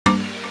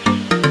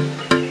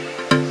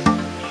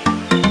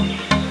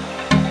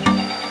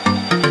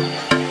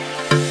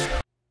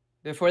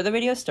Before the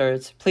video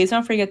starts, please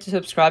don't forget to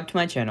subscribe to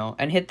my channel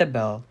and hit the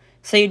bell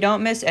so you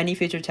don't miss any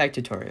future tech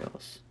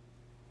tutorials.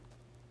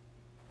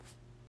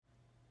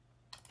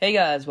 Hey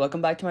guys,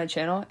 welcome back to my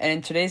channel, and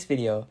in today's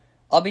video,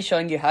 I'll be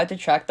showing you how to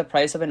track the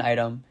price of an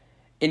item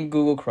in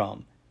Google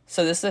Chrome.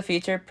 So this is a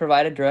feature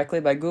provided directly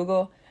by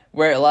Google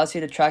where it allows you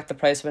to track the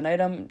price of an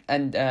item,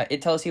 and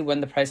it tells you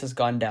when the price has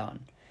gone down.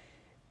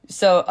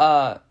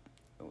 So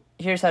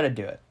here's how to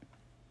do it.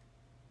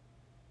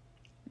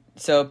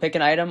 So pick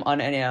an item on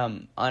any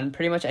on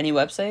pretty much any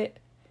website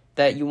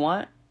that you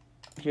want.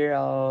 Here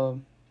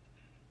I'll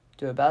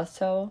do a bath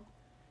towel,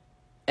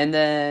 and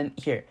then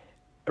here,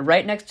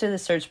 right next to the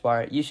search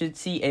bar, you should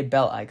see a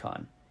bell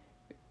icon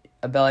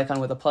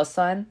with a plus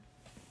sign,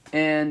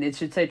 and it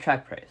should say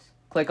track price.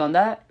 Click on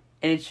that,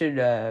 and it should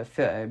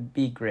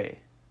be gray.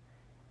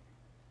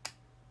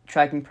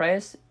 Tracking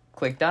price.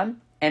 Click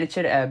done, and it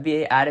should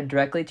be added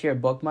directly to your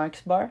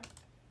bookmarks bar.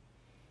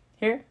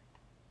 Here.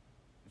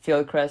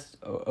 Field crest,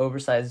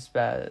 oversized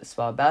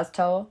spa bath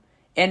towel,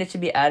 and it should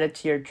be added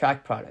to your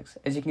track products.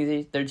 As you can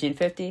see,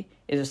 $13.50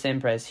 is the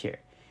same price here.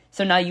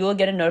 So now you will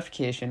get a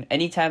notification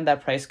anytime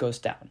that price goes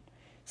down.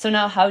 So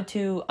now how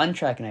to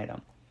untrack an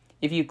item.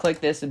 If you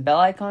click this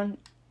bell icon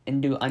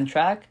and do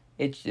untrack,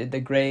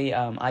 the gray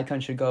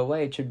icon should go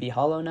away. It should be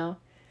hollow now.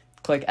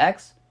 Click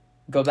X,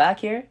 go back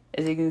here.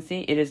 As you can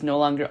see, it is no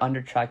longer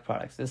under track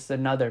products. This is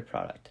another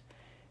product.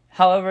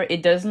 However,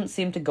 it doesn't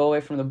seem to go away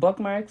from the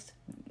bookmarks.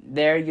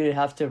 There, you'd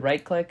have to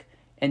right click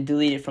and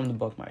delete it from the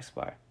bookmarks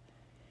bar.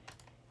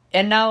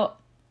 And now,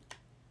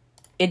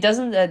 it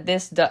doesn't.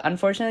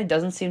 Unfortunately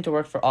doesn't seem to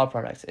work for all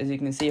products. As you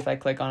can see, if I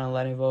click on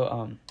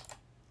a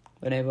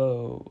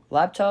Lenovo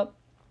laptop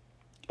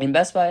in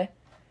Best Buy,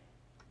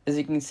 as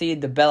you can see,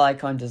 the bell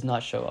icon does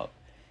not show up.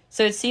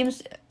 So it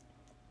seems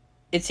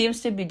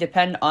to be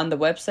depend on the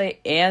website,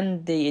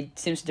 and it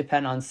seems to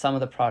depend on some of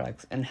the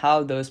products and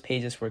how those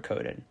pages were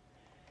coded.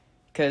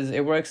 Because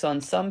it works on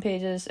some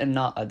pages and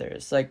not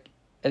others. Like,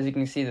 as you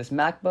can see, this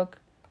MacBook,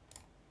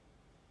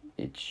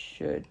 as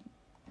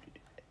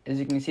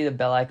you can see, the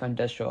bell icon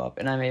does show up,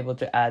 and I'm able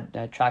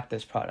to track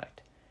this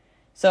product.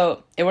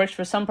 So, it works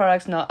for some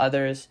products, not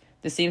others.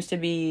 This seems to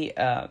be,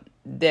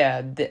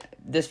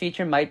 this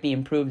feature might be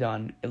improved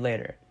on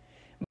later.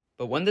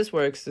 But when this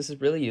works, this is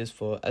really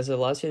useful, as it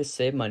allows you to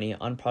save money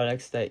on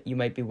products that you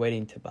might be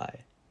waiting to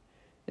buy.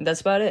 And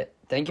that's about it.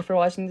 Thank you for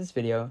watching this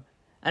video,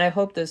 and I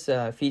hope this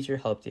feature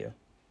helped you.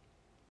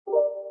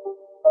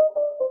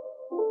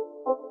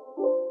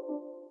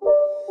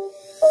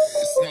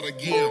 It's not a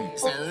game,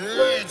 it's a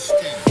rich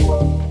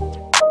thing.